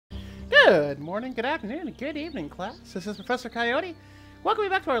Good morning, good afternoon, and good evening, class. This is Professor Coyote. Welcome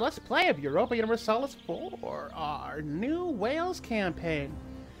back to our Let's Play of Europa Universalis for our new Wales campaign.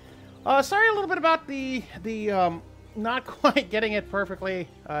 Sorry a little bit about the not quite getting it perfectly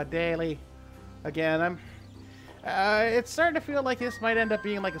daily. Again, it's starting to feel like this might end up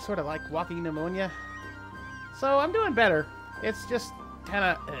being like a sort of like walking pneumonia. So I'm doing better. It's just kind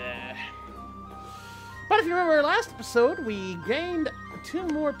of. But if you remember our last episode, we gained 2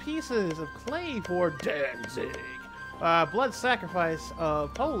 more pieces of clay for Danzig. Blood sacrifice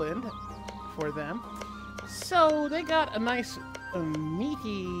of Poland for them. So they got a nice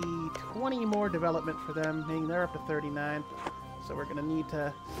meaty 20 more development for them, meaning they're up to 39. So we're going to need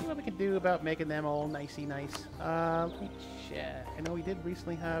to see what we can do about making them all nicey nice. Let me check. I know we did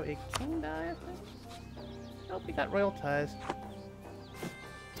recently have a king die, I think. Nope, we got royal ties.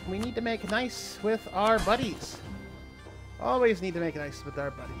 We need to make nice with our buddies. Always need to make nice with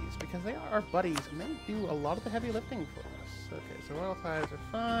our buddies, because they are our buddies, and they do a lot of the heavy lifting for us. Okay, so royal ties are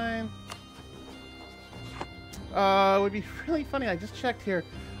fine. It would be really funny, I just checked here.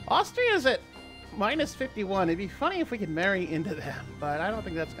 Austria's at minus 51. It'd be funny if we could marry into them, but I don't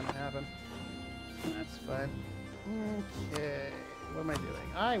think that's going to happen. That's fine. Okay, what am I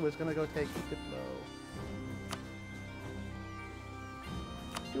doing? I was going to go take Diplo.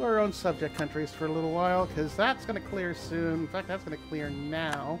 Do our own subject countries for a little while, because that's going to clear soon. In fact, that's going to clear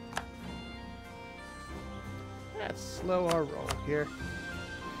now. Let's slow our roll here.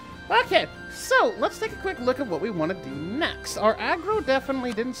 Okay, so let's take a quick look at what we want to do next. Our aggro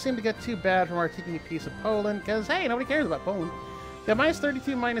definitely didn't seem to get too bad from our taking a piece of Poland, because, hey, nobody cares about Poland. Yeah, minus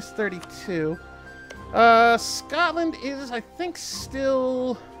 32, minus 32. Scotland is, I think,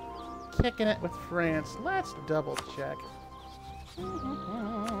 still kicking it with France. Let's double check.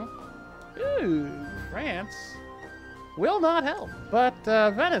 Ooh, France will not help, but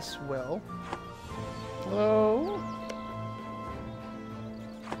Venice will. Oh,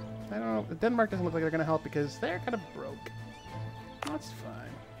 I don't know. Denmark doesn't look like they're going to help because they're kind of broke. That's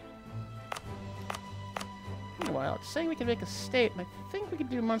fine. Meanwhile, it's saying we can make a state, and I think we can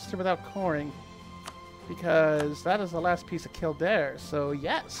do Munster without coring, because that is the last piece of Kildare. So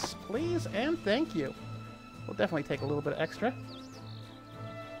yes, please and thank you. We'll definitely take a little bit extra.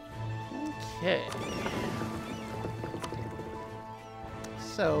 Okay.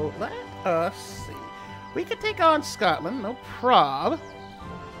 So, let us see. We could take on Scotland, no prob.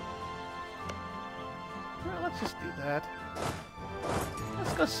 Well, let's just do that.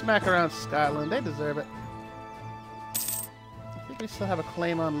 Let's go smack around Scotland. They deserve it. I think we still have a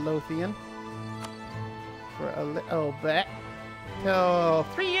claim on Lothian. For a little bit. Till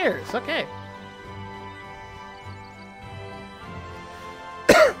 3 years. Okay.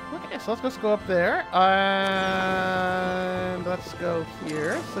 Okay, so let's just go up there, and let's go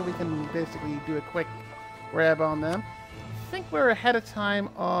here, so we can basically do a quick grab on them. I think we're ahead of time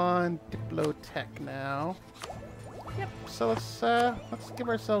on Diplotech now. Yep, so let's give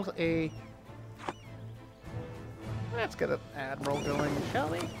ourselves let's get an admiral going, shall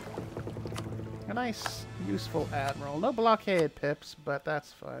we? A nice, useful admiral. No blockade pips, but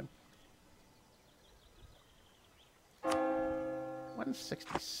that's fine.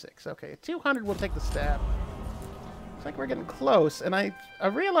 166. Okay, 200 will take the stab. Looks like we're getting close, and I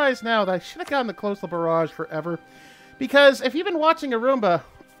realize now that I should have gotten the coastal barrage forever, because if you've been watching Arumba,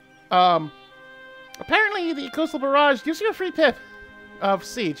 apparently the coastal barrage gives you a free pip of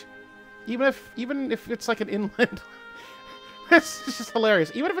siege, even if it's like an inland. It's just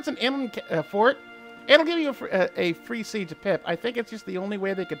hilarious. Even if it's an inland fort, it'll give you a free siege pip. I think it's just the only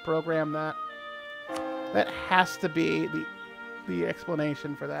way they could program that. That has to be the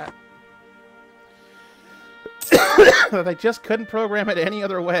explanation for that. They just couldn't program it any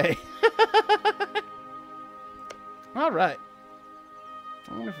other way. Alright.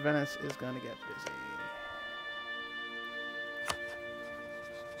 I wonder if Venice is going to get busy.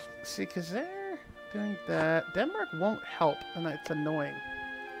 See, because they're doing that. Denmark won't help, and it's annoying.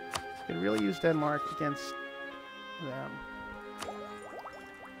 You could really use Denmark against them.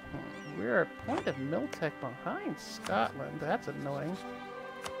 We're a point of Miltech behind Scotland. That's annoying.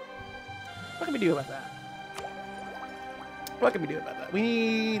 What can we do about that? What can we do about that? We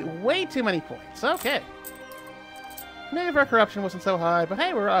need way too many points. Okay. Maybe if our corruption wasn't so high, but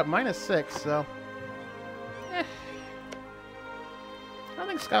hey, we're at minus 6, so... I don't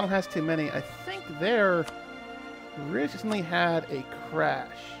think Scotland has too many. I think they're recently had a crash.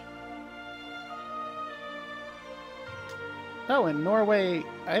 Oh, and Norway,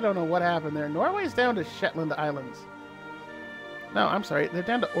 I don't know what happened there. Norway's down to Shetland Islands. No, I'm sorry. They're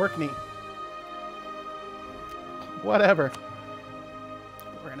down to Orkney. Whatever.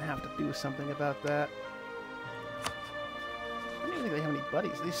 We're going gonna have to do something about that. I don't even think they have any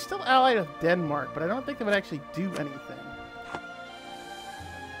buddies. They're still allied with Denmark, but I don't think they would actually do anything.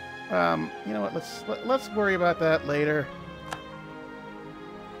 You know what? Let's worry about that later.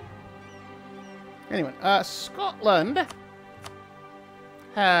 Anyway, Scotland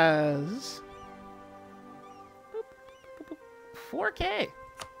has 4K.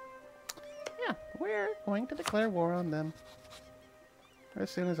 Yeah, we're going to declare war on them as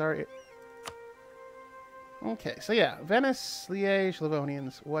soon as our... Okay, so yeah, Venice, Liège,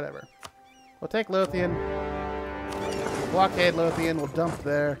 Livonians, whatever. We'll take Lothian. Blockade Lothian, we'll dump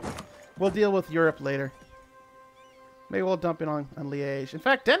there. We'll deal with Europe later. Maybe we'll dump in on Liège. In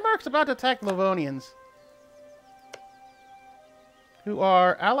fact, Denmark's about to attack Livonians, who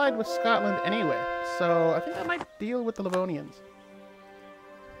are allied with Scotland anyway. So I think I might deal with the Livonians.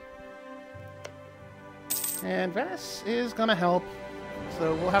 And Venice is going to help,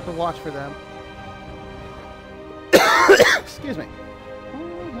 so we'll have to watch for them. Excuse me.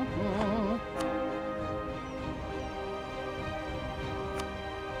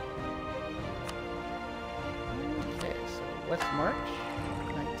 Okay, so West March,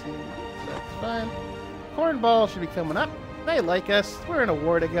 19 months, that's fine. Cornball should be coming up. They like us. We're in a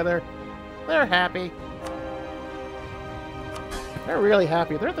war together. They're happy. They're really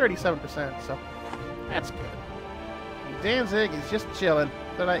happy. They're 37%, so that's good. And Danzig is just chilling.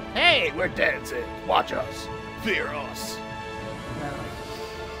 They're like, hey, we're Danzig. Watch us. Fear us.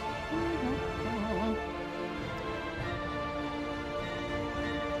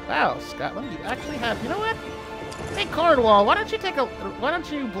 Wow, Scotland, you actually have... You know what? Hey, Cornwall, why don't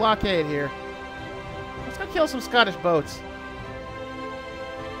you blockade here? Let's go kill some Scottish boats.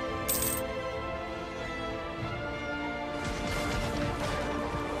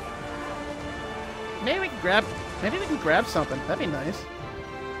 Maybe we can grab something. That'd be nice.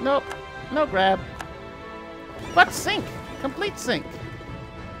 Nope. No grab. But sink. Complete sink.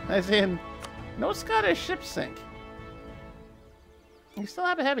 As in, no Scottish ships sink. You still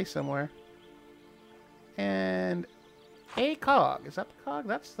have a heavy somewhere. And a cog. Is that the cog?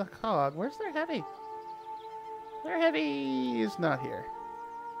 That's the cog. Where's their heavy? Their heavy is not here.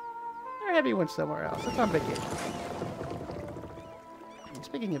 Their heavy went somewhere else. It's on vacation.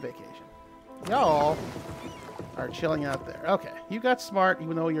 Speaking of vacation, y'all are chilling out there. Okay, you got smart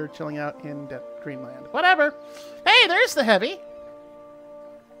even though you're chilling out in Greenland. Whatever. Hey, there's the heavy.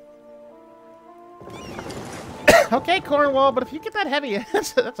 Okay, Cornwall, but if you get that heavy,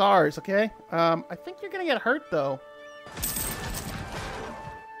 that's ours, okay? I think you're gonna get hurt, though.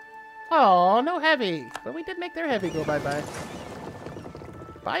 Oh, no heavy. But we did make their heavy go bye-bye.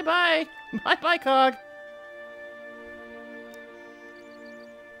 Bye-bye. Bye-bye, Cog.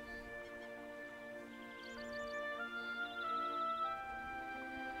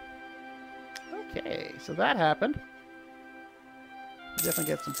 Okay, so that happened.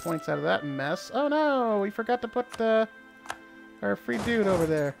 Definitely get some points out of that mess. Oh no, we forgot to put our free dude over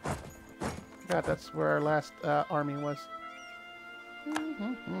there. Forgot that's where our last army was.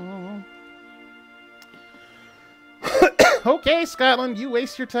 Okay, Scotland, you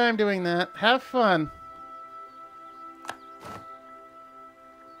waste your time doing that. Have fun.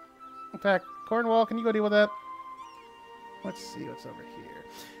 In fact, Cornwall, can you go deal with that? Let's see what's over here.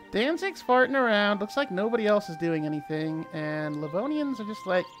 Danzig's farting around. Looks like nobody else is doing anything. And Livonians are just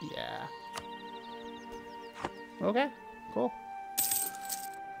like, yeah. Okay, cool.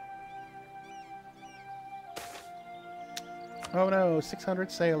 Oh no, 600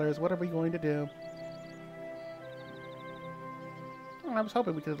 sailors. What are we going to do? Oh, I was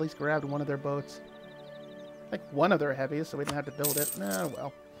hoping we could at least grab one of their boats. Like one of their heavies so we didn't have to build it. No,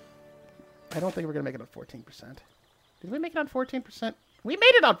 well. I don't think we're going to make it on 14%. Did we make it on 14%? We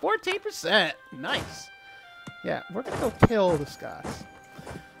made it on 14%! Nice! Yeah, we're gonna go kill the Scots.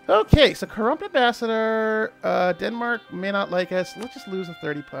 Okay, so Corrupt Ambassador. Denmark may not like us. Let's just lose the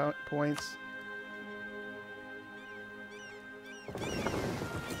 30 points.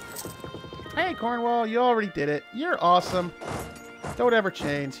 Hey, Cornwall, you already did it. You're awesome. Don't ever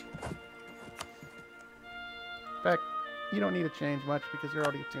change. In fact, you don't need to change much because you're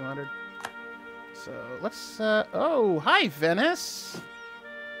already at 200. So, let's, oh, hi, Venice!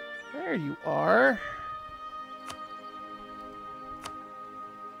 There you are.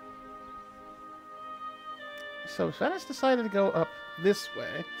 So, Venice decided to go up this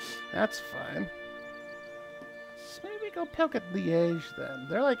way. That's fine. So maybe we go poke at Liège, then.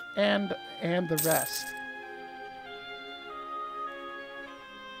 They're like, and the rest.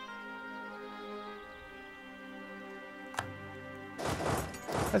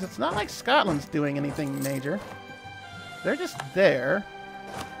 Because it's not like Scotland's doing anything major. They're just there.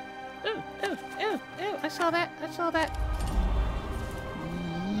 Ooh, ooh, ooh, ooh. I saw that. I saw that.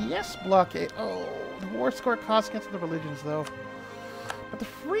 Yes, blockade. Oh, the war score costs against the religions, though. But the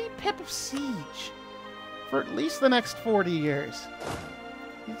free pip of siege for at least the next 40 years.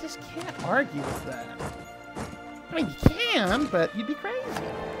 You just can't argue with that. I mean, you can, but you'd be crazy.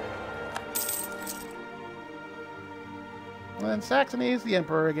 And then Saxony is the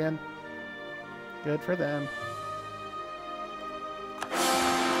emperor again. Good for them.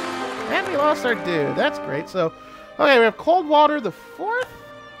 And we lost our dude. That's great. So, okay, we have Cold Water the 4th.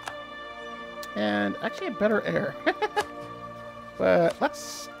 And actually a better air. But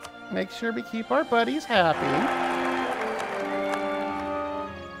let's make sure we keep our buddies happy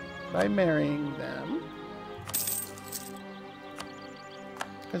by marrying them.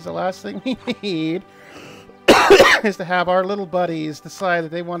 Because the last thing we need is to have our little buddies decide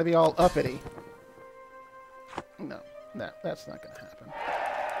that they want to be all uppity. No, that's not going to happen.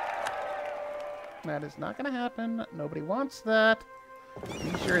 That is not going to happen. Nobody wants that.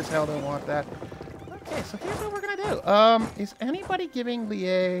 We sure as hell don't want that. Okay, so here's what we're going to do. Is anybody giving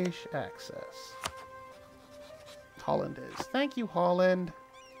Liège access? Holland is. Thank you, Holland.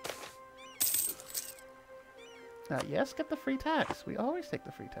 Yes, get the free tax. We always take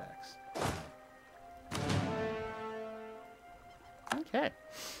the free tax. Okay.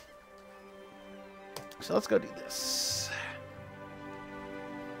 So let's go do this.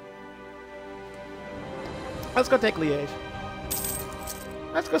 Let's go take Liège.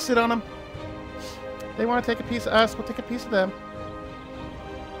 Let's go sit on them. They want to take a piece of us, we'll take a piece of them.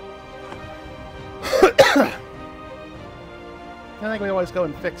 I think we always go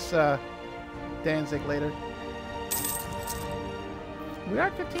and fix Danzig later. We are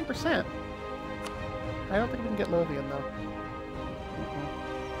at 15%. I don't think we can get Lothian, though.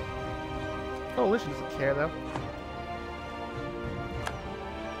 Coalition doesn't care, though.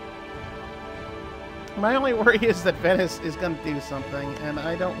 My only worry is that Venice is going to do something, and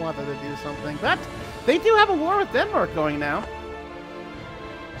I don't want them to do something. But they do have a war with Denmark going now.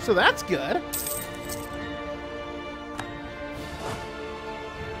 So that's good.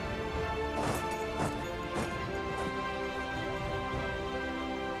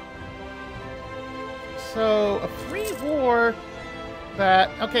 So, a free war that...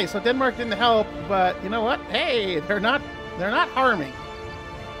 Okay, so Denmark didn't help, but you know what? Hey, they're not harming.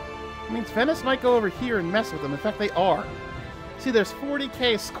 It means Venice might go over here and mess with them. In fact, they are. See, there's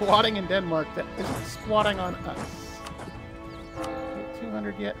 40k squatting in Denmark that isn't squatting on us.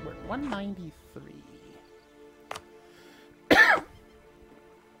 200 yet. We're at 193.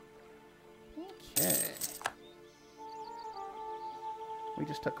 Okay. We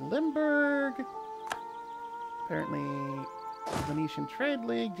just took Limburg. Apparently, the Venetian Trade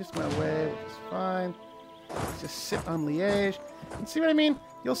League just went away, which is fine. Let's just sit on Liège. And see what I mean?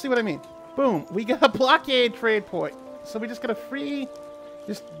 You'll see what I mean. Boom. We got a blockade trade point. So we just got a free...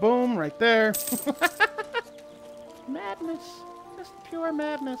 Just boom, right there. Madness. Just pure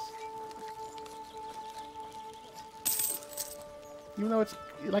madness. Even though it's...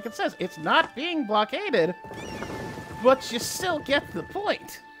 Like it says, it's not being blockaded. But you still get the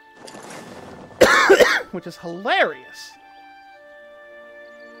point. Which is hilarious.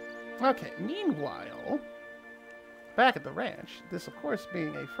 Okay, meanwhile... Back at the ranch, this of course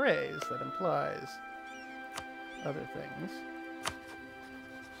being a phrase that implies other things.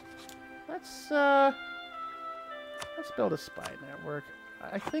 Let's build a spy network.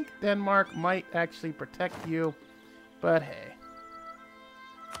 I think Denmark might actually protect you, but hey.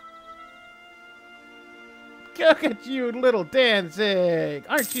 Look at you, little Danzig!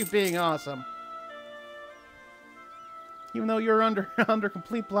 Aren't you being awesome? Even though you're under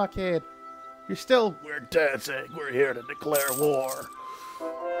complete blockade. You're still... We're Danzig. We're here to declare war.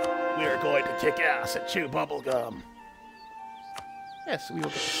 We're going to kick ass and chew bubblegum. Yes, we will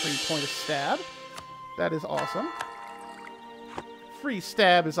get the free point of stab. That is awesome. Free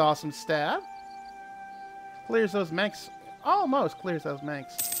stab is awesome stab. Clears those Manx. Almost clears those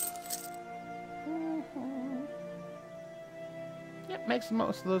Manx. Yep, makes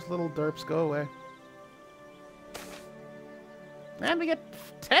most of those little derps go away. And we get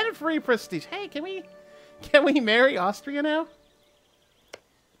 10 free prestige. Hey, can we marry Austria now?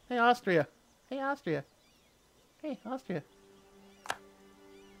 Hey, Austria. Hey, Austria. Hey, Austria.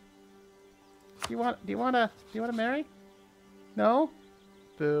 Do you want to marry? No?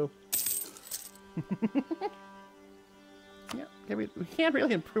 Boo. Yeah, we can't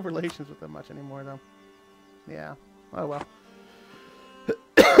really improve relations with them much anymore, though. Yeah. Oh, well.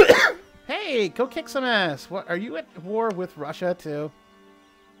 Hey, go kick some ass. What, are you at war with Russia, too?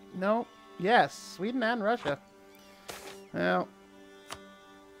 No? Yes, Sweden and Russia. Well,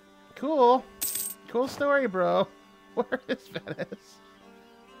 Cool. Cool story, bro. Where is Venice?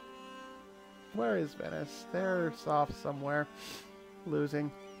 Where is Venice? They're soft somewhere.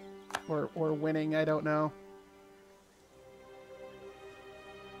 Losing. Or winning, I don't know.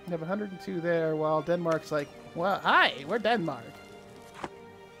 You have 102 there, while Denmark's like, well, hi, we're Denmark.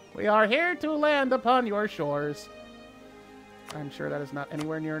 We are here to land upon your shores. I'm sure that is not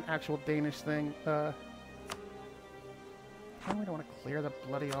anywhere near an actual Danish thing. I really don't want to clear the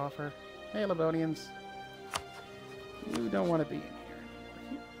bloody offer. Hey, Livonians. You don't want to be in here anymore.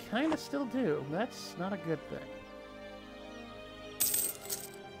 You kind of still do. That's not a good thing.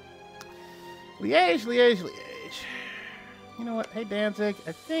 Liège, Liège, Liège. You know what? Hey, Danzig,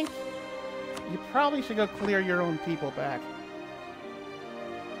 I think you probably should go clear your own people back.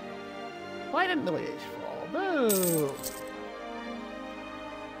 Why didn't the Liège fall? Boo!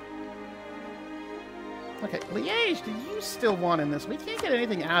 Okay, Liège, do you still want in this? We can't get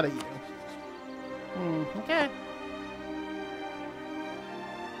anything out of you. Okay.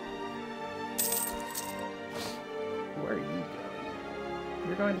 Where are you going?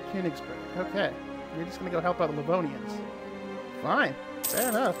 You're going to Königsberg. Okay. You're just going to go help out the Livonians. Fine. Fair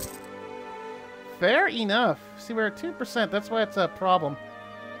enough. Fair enough. See, we're at 2%. That's why it's a problem.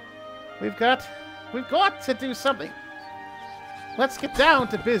 We've got to do something. Let's get down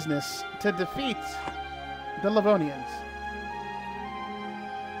to business to defeat the Livonians.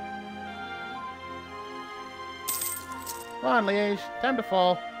 Come on, Liège. Time to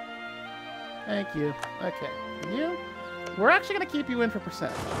fall. Thank you. Okay. You? We're actually going to keep you in for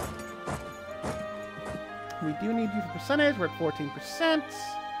percentage. We do need you for percentage. We're at 14%.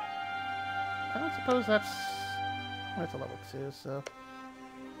 I don't suppose that's... That's a level 2, so...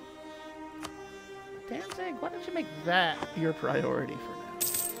 Danzig, why don't you make that your priority for now?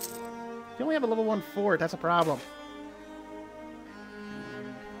 You only have a level 1 fort. That's a problem.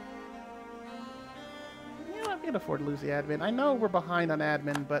 You know, I can afford to lose the admin. I know we're behind on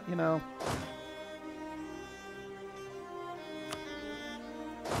admin, but, you know...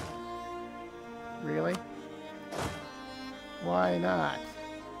 Really? Why not?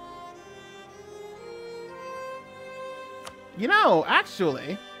 You know,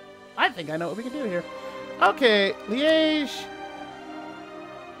 actually, I think I know what we can do here. Okay, Liège.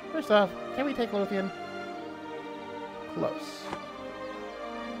 First off, can we take Lothian? Close.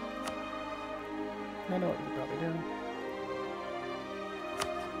 I know what we could probably do.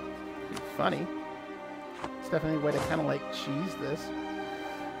 Be funny. It's definitely a way to kind of like cheese this.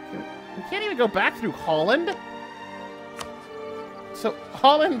 We can't even go back through Holland? So,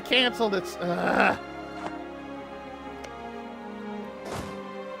 Holland canceled its...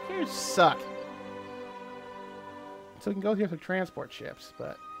 You suck. So we can go here for transport ships,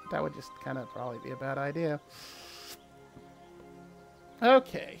 but that would just kind of probably be a bad idea.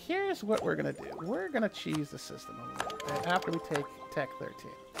 Okay, here's what we're going to do. We're going to cheese the system a little bit after we take Tech 13.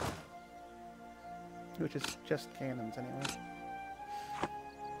 Which is just cannons anyway.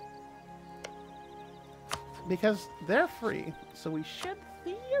 Because they're free, so we should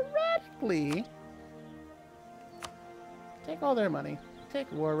theoretically take all their money,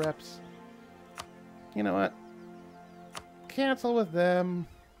 take war reps. You know what? Cancel with them.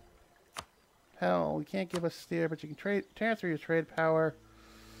 Hell, we can't give a steer, but you can transfer your trade power.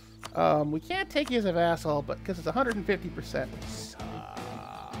 We can't take you as a vassal, but because it's 150%,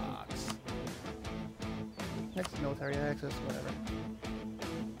 sucks. Next military access, whatever.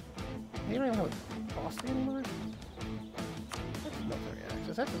 You don't even have a Austria anymore? That's military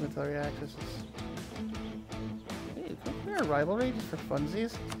access. That's military access. Hey, can we a rivalry just for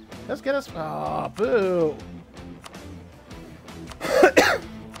funsies? Let's get us. Oh, boo!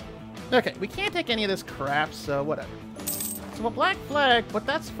 Okay, we can't take any of this crap, so whatever. So a black flag, but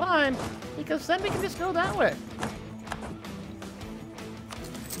that's fine, because then we can just go that way.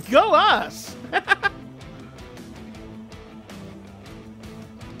 Go us!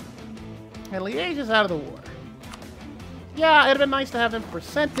 And Liège is out of the war. Yeah, it'd have been nice to have them for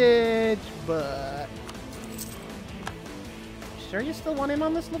percentage, but... Sure you still want in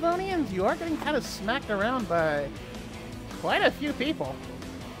on this, Livonians? You are getting kind of smacked around by quite a few people.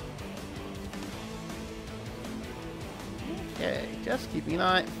 Okay, just keeping an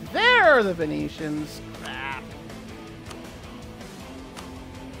eye. There are the Venetians. Crap.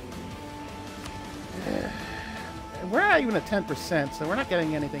 We're not even at 10%, so we're not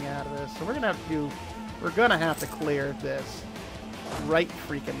getting anything out of this. So we're gonna have to clear this right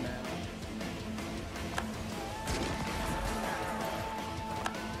freaking now.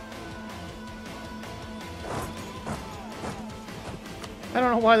 I don't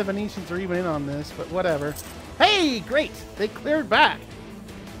know why the Venetians are even in on this, but whatever. Hey, great! They cleared back.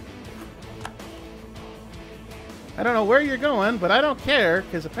 I don't know where you're going, but I don't care,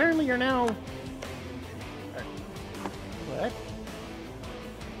 because apparently you're now... What?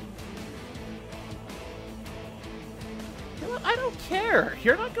 You know what? I don't care.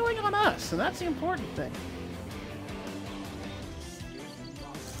 You're not going on us, and that's the important thing.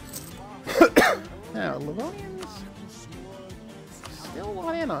 Now, Livonians still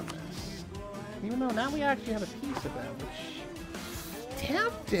want in on this. Even though now we actually have a piece of them, which...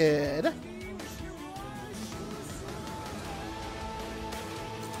 Tempted!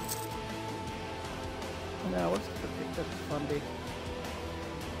 No, let's pick this Fundy.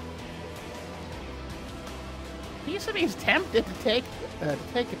 Piece of me's tempted to take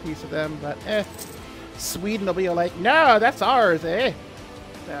a piece of them, but Sweden will be like, no, that's ours, eh?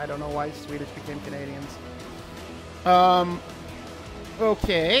 I don't know why Swedish became Canadians.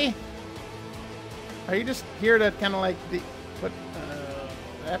 Okay. Are you just here to kind of like but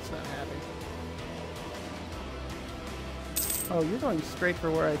that's not happy. Oh, you're going straight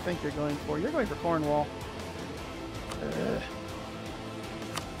for where I think you're going for. You're going for Cornwall.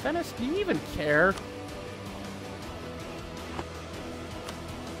 Venice, do you even care?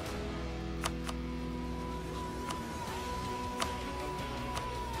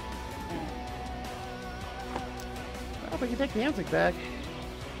 Well, if we can take Danzig back.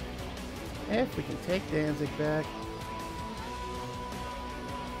 If we can take Danzig back.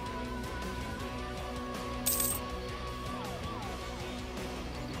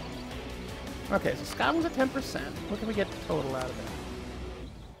 Okay, so Scotland's at 10%. What can we get total out of it?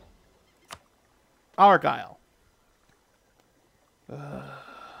 Argyle. I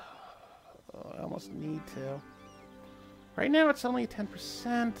almost need to. Right now it's only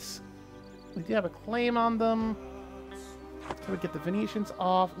 10%. We do have a claim on them. Can we get the Venetians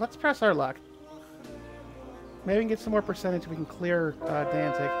off? Let's press our luck. Maybe we can get some more percentage. We can clear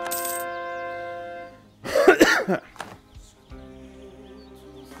Danzig.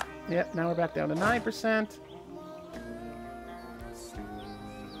 Yep, now we're back down to 9%.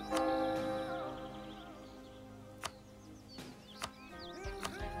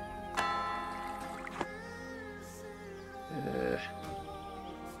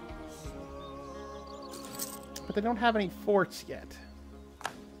 But they don't have any forts yet.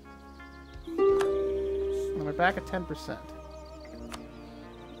 And we're back at 10%.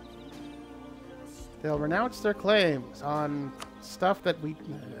 They'll renounce their claims on stuff that we...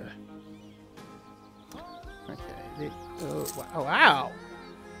 Okay. Oh, wow.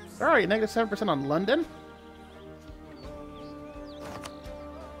 They're already negative 7% on London.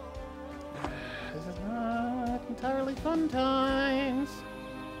 This is not entirely fun times.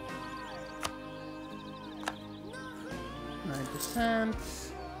 9%.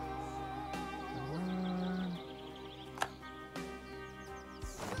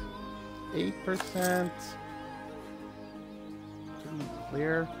 8%.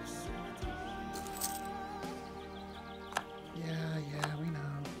 Clear. Yeah, we know.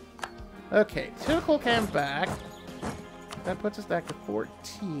 Okay, Tuchel came back. That puts us back to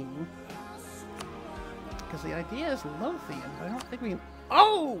 14. Because the idea is Lothian, but I don't think we can...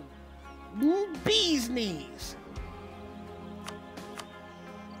 Oh! Bee's knees!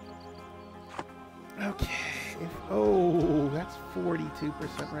 Okay. Oh, that's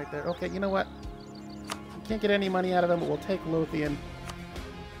 42% right there. Okay, you know what? We can't get any money out of them, but we'll take Lothian.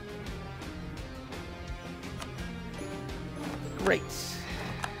 Great.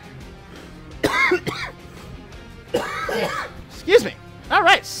 Excuse me. All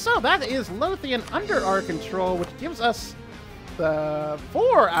right, so that is Lothian under our control, which gives us the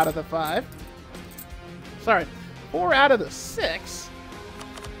 4 out of the 5. Sorry, 4 out of the 6.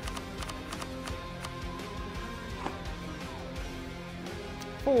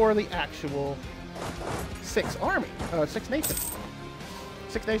 For the actual 6 army, 6 nation.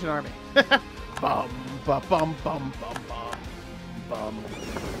 6 nation army. Bum, bum, bum, bum, bum, bum, bum.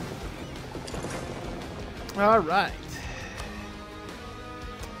 All right.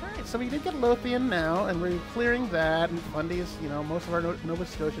 So we did get Lothian now, and we're clearing that, and Fundy's, you know, most of our Nova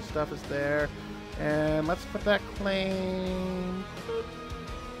Scotia stuff is there. And let's put that claim... Boop.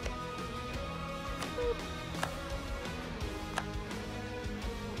 Boop.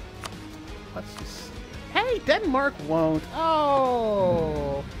 Let's just... Hey, Denmark won't!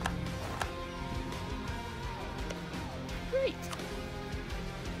 Oh! Great!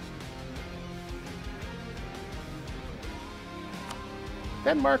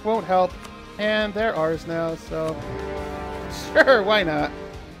 Denmark won't help, and they're ours now, so sure, why not?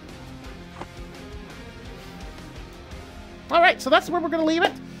 All right, so that's where we're gonna leave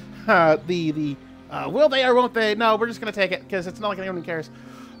it. Will they or won't they? No, we're just gonna take it because it's not like anyone cares.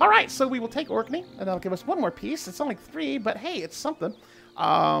 All right, so we will take Orkney, and that'll give us one more piece. It's only 3, but hey, it's something.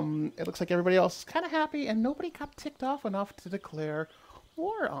 It looks like everybody else is kind of happy, and nobody got ticked off enough to declare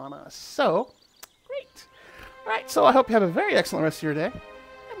war on us. So, great. All right, so I hope you have a very excellent rest of your day.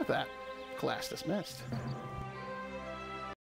 And with that, class dismissed.